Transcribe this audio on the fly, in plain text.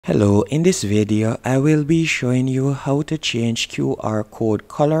Hello, in this video I will be showing you how to change QR code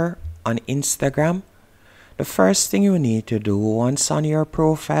color on Instagram. The first thing you need to do, once on your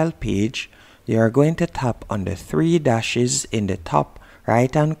profile page, you are going to tap on the three dashes in the top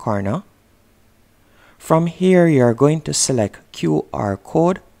right hand corner. From here you are going to select QR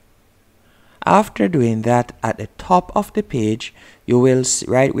code. After doing that, at the top of the page you will see,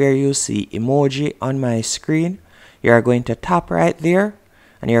 right where you see emoji on my screen, you are going to tap right there.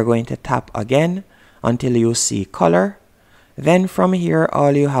 And you're going to tap again until you see color. Then from here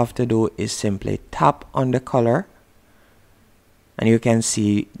all you have to do is simply tap on the color, and you can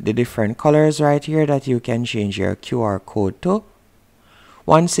see the different colors right here that you can change your QR code to.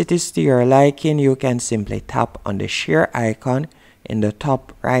 Once it is to your liking, you can simply tap on the share icon in the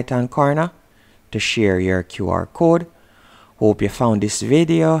top right hand corner to share your QR code. Hope you found this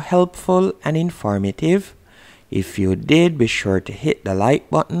video helpful and informative. If you did, be sure to hit the like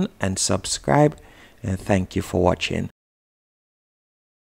button and subscribe, and thank you for watching.